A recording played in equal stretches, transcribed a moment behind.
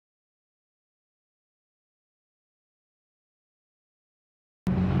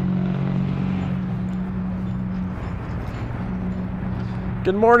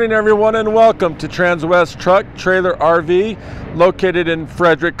Good morning, everyone, and welcome to Transwest Truck Trailer RV, located in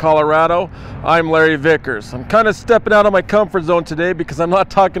Frederick, Colorado. I'm Larry Vickers. I'm kind of stepping out of my comfort zone today because I'm not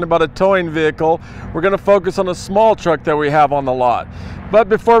talking about a towing vehicle. We're going to focus on a small truck that we have on the lot. But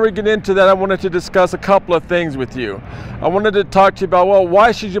before we get into that, I wanted to discuss a couple of things with you. I wanted to talk to you about, well,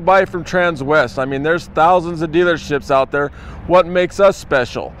 why should you buy from Transwest? I mean, there's thousands of dealerships out there. What makes us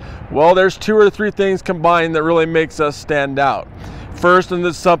special? Well, there's two or three things combined that really makes us stand out. First, and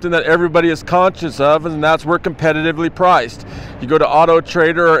this is something that everybody is conscious of, and that's we're competitively priced. You go to Auto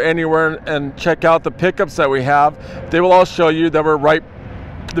Trader or anywhere and check out the pickups that we have, they will all show you that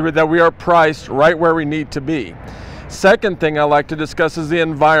we are priced right where we need to be. Second thing I like to discuss is the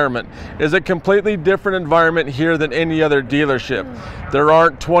environment. It's a completely different environment here than any other dealership. There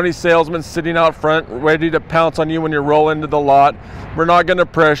aren't 20 salesmen sitting out front ready to pounce on you when you roll into the lot. We're not going to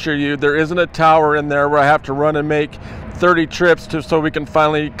pressure you. There isn't a tower in there where I have to run and make 30 trips so we can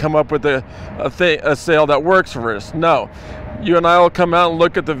finally come up with a sale that works for us. No, you and I will come out and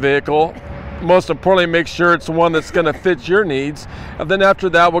look at the vehicle. Most importantly, make sure it's one that's going to fit your needs, and then after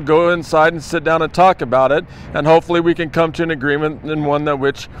that we'll go inside and sit down and talk about it, and hopefully we can come to an agreement in one that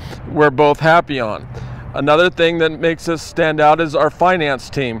which we're both happy on. Another thing that makes us stand out is our finance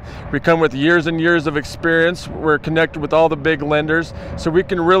team. We come with years and years of experience. We're connected with all the big lenders, so we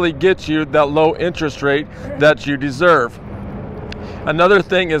can really get you that low interest rate that you deserve. Another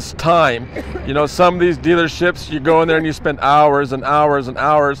thing is time. You know, some of these dealerships, you go in there and you spend hours and hours and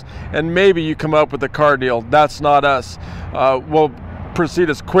hours, and maybe you come up with a car deal. That's not us. We'll proceed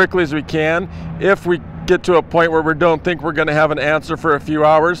as quickly as we can. If we get to a point where we don't think we're going to have an answer for a few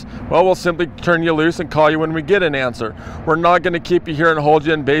hours, well, we'll simply turn you loose and call you when we get an answer. We're not going to keep you here and hold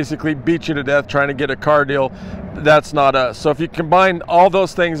you and basically beat you to death trying to get a car deal. That's not us. So if you combine all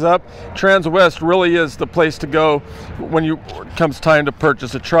those things up, Transwest really is the place to go when it comes time to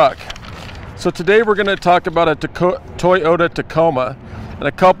purchase a truck. So today we're going to talk about a Toyota Tacoma and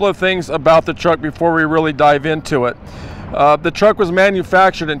a couple of things about the truck before we really dive into it. The truck was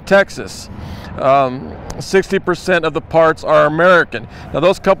manufactured in Texas. 60% of the parts are American. Now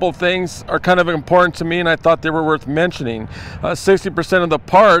those couple of things are kind of important to me, and I thought they were worth mentioning. 60% of the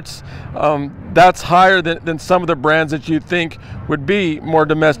parts, that's higher than some of the brands that you think would be more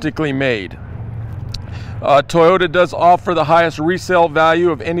domestically made. Toyota does offer the highest resale value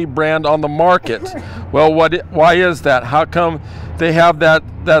of any brand on the market. Well, why is that? How come they have that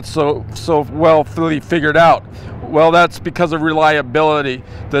so well figured out? Well, that's because of reliability.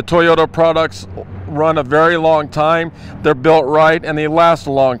 The Toyota products run a very long time, they're built right, and they last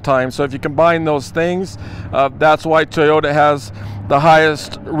a long time. So if you combine those things, that's why Toyota has the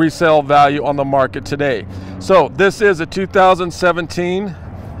highest resale value on the market today. So this is a 2017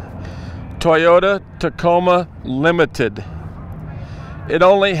 Toyota Tacoma Limited. It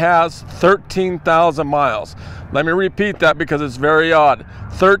only has 13,000 miles. Let me repeat that because it's very odd.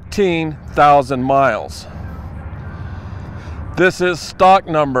 13,000 miles. This is stock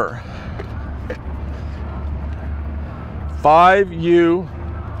number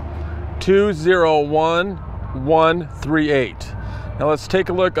 5U201138. Now let's take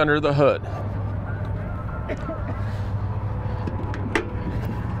a look under the hood.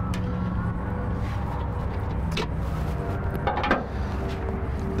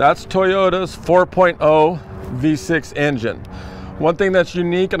 That's Toyota's 4.0 V6 engine. One thing that's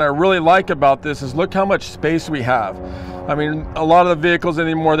unique and I really like about this is look how much space we have. I mean, a lot of the vehicles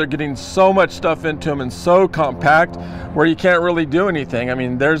anymore, they're getting so much stuff into them and so compact where you can't really do anything. I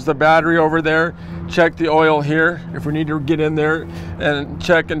mean, there's the battery over there. Check the oil here. If we need to get in there and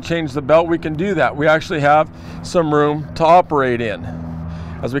check and change the belt, we can do that. We actually have some room to operate in.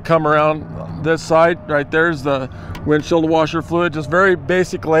 As we come around this side, right there's the windshield washer fluid. Just very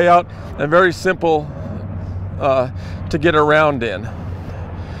basic layout and very simple to get around in.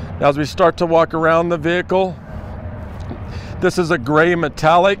 Now as we start to walk around the vehicle, this is a gray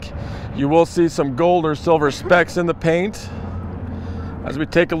metallic. You will see some gold or silver specks in the paint. As we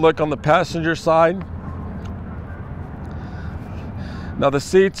take a look on the passenger side, now the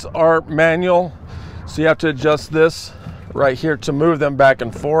seats are manual, so you have to adjust this right here to move them back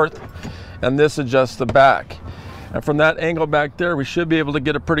and forth, and this adjusts the back. And from that angle back there, we should be able to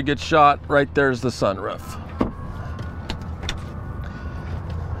get a pretty good shot. Right there's the sunroof.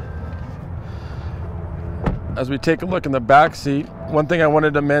 As we take a look in the back seat, one thing I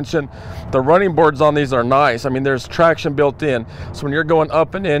wanted to mention, the running boards on these are nice. I mean, there's traction built in, so when you're going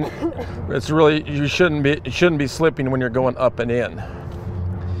up and in, it's really, you shouldn't be slipping when you're going up and in.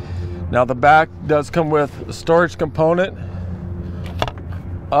 Now the back does come with a storage component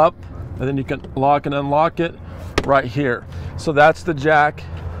up, and then you can lock and unlock it, right here. So that's the jack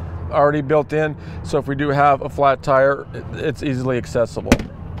already built in. So if we do have a flat tire, it's easily accessible.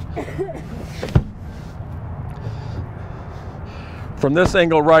 From this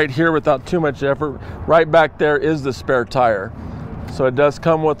angle right here, without too much effort, right back there is the spare tire. So it does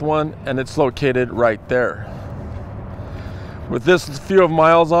come with one, and it's located right there. With this few of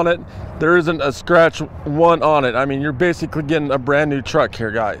miles on it, there isn't a scratch one on it. I mean, you're basically getting a brand new truck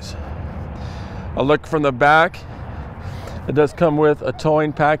here, guys. A look from the back, it does come with a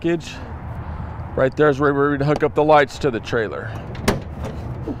towing package. Right there is where we're going to hook up the lights to the trailer.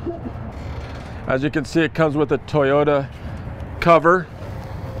 As you can see, it comes with a Toyota cover,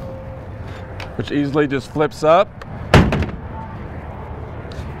 which easily just flips up,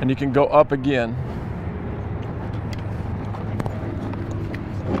 and you can go up again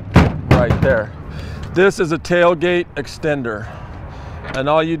right there. This is a tailgate extender, and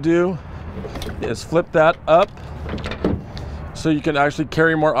all you do is flip that up so you can actually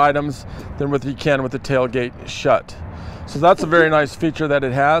carry more items than what you can with the tailgate shut. So that's a very nice feature that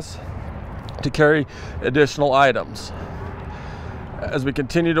it has to carry additional items. As we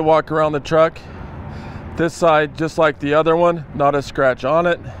continue to walk around the truck, this side, just like the other one, not a scratch on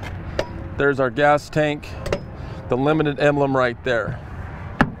it. There's our gas tank, the limited emblem right there.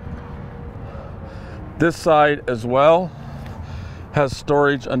 This side as well has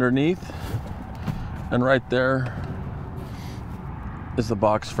storage underneath, and right there is the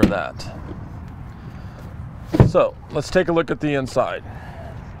box for that. So let's take a look at the inside.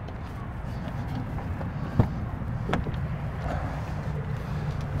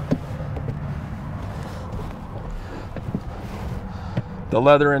 The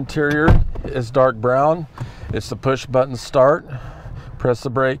leather interior is dark brown. It's the push button start. Press the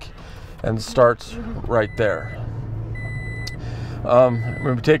brake and it starts right there.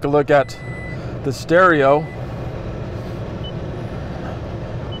 When we take a look at the stereo,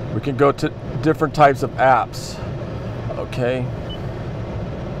 we can go to different types of apps. Okay.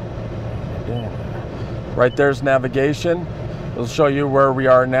 Right there's navigation. It'll show you where we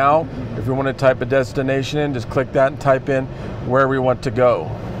are now. If you want to type a destination in, just click that and type in where we want to go.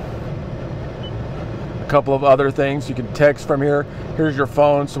 A couple of other things, you can text from here. Here's your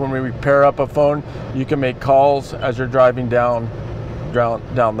phone, so when we pair up a phone, you can make calls as you're driving down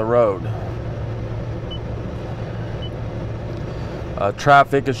the road.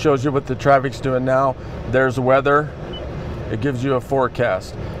 Traffic, it shows you what the traffic's doing now. There's weather, it gives you a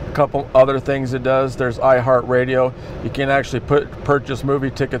forecast. A couple other things it does, there's iHeartRadio. You can actually purchase movie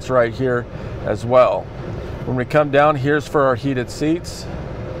tickets right here as well. When we come down, here's for our heated seats.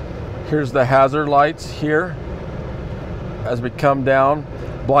 Here's the hazard lights here. As we come down,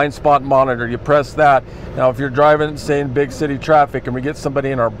 blind spot monitor, you press that. Now if you're driving, say in big city traffic, and we get somebody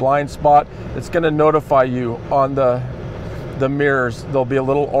in our blind spot, it's going to notify you on the mirrors. There'll be a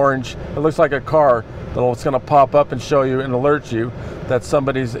little orange, it looks like a car, it's going to pop up and show you and alert you that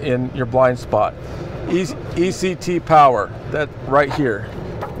somebody's in your blind spot. ECT power, that right here,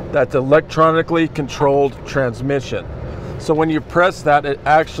 that's electronically controlled transmission. So when you press that, it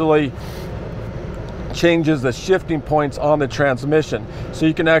actually changes the shifting points on the transmission. So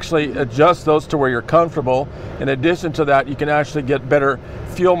you can actually adjust those to where you're comfortable. In addition to that, you can actually get better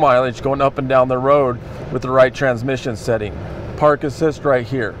fuel mileage going up and down the road with the right transmission setting. Park assist right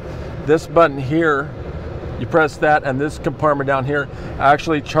here. This button here, you press that, and this compartment down here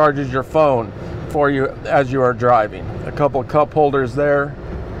actually charges your phone for you as you are driving. A couple of cup holders there,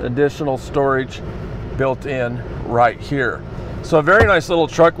 additional storage built in right here. So a very nice little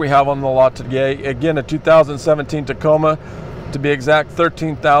truck we have on the lot today. Again, a 2017 Tacoma, to be exact,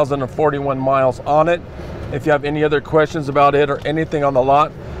 13,041 miles on it. If you have any other questions about it or anything on the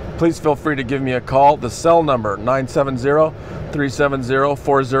lot, please feel free to give me a call. The cell number,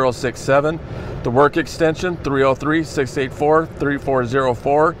 970-370-4067. The work extension,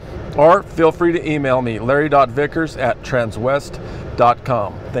 303-684-3404. Or feel free to email me,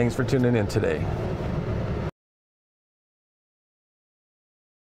 larry.vickers@transwest.com. Thanks for tuning in today.